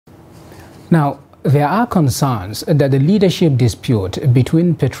Now, there are concerns that the leadership dispute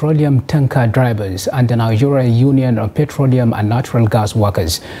between petroleum tanker drivers and the Nigeria Union of Petroleum and Natural Gas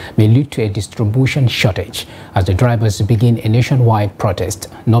Workers may lead to a distribution shortage as the drivers begin a nationwide protest.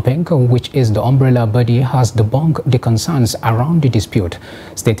 NUPENG, which is the umbrella body, has debunked the concerns around the dispute,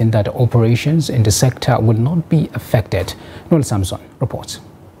 stating that operations in the sector will not be affected. Noel Samson reports.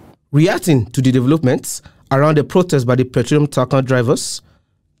 Reacting to the developments around the protest by the petroleum tanker drivers,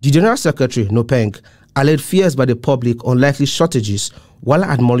 the General Secretary, NUPENG, allayed fears by the public on likely shortages while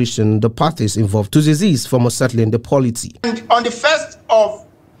admonishing the parties involved to desist from unsettling the polity. And on the 1st of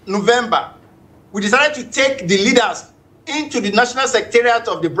November, we decided to take the leaders into the National Secretariat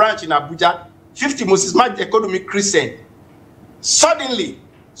of the branch in Abuja, 50 Moses Mark Economic Crescent. Suddenly,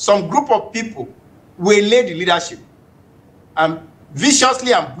 some group of people waylaid the leadership and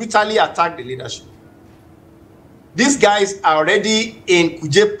viciously and brutally attacked the leadership. These guys are already in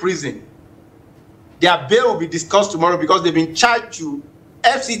Kuje prison. Their bail will be discussed tomorrow because they've been charged to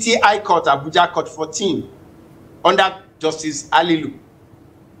FCT High Court, Abuja Court 14, under Justice Allay.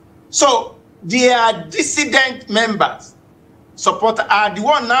 So their dissident members, supporters, are the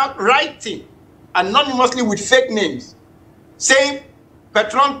one now writing anonymously with fake names, saying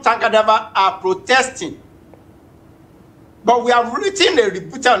petroleum tanker drivers are protesting. But we have written a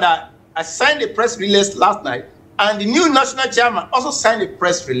report on that. I signed a press release last night, and the new national chairman also signed a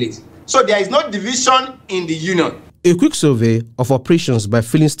press release. So there is no division in the union. A quick survey of operations by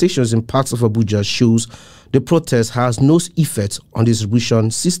filling stations in parts of Abuja shows the protest has no effect on the distribution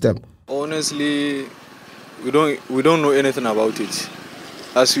system. Honestly, we don't know anything about it.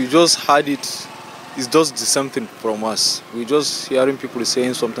 As we just heard it, it's just the same thing from us. We just hearing people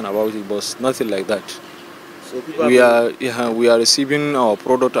saying something about it, but nothing like that. So we are receiving our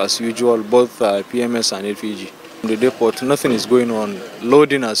product as usual, both PMS and LPG. The depot, nothing is going on.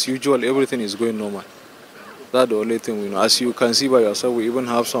 Loading as usual, everything is going normal. That's the only thing we know. As you can see by yourself, we even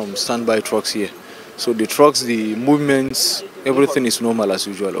have some standby trucks here. So the trucks, the movements, everything is normal as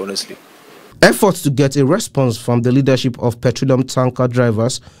usual, honestly. Efforts to get a response from the leadership of petroleum tanker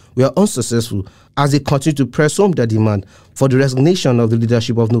drivers were unsuccessful as they continue to press home their demand for the resignation of the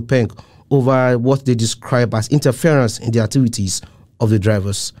leadership of NUPENG over what they describe as interference in the activities of the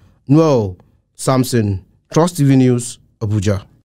drivers. Noel Samson, Trust TV News, Abuja.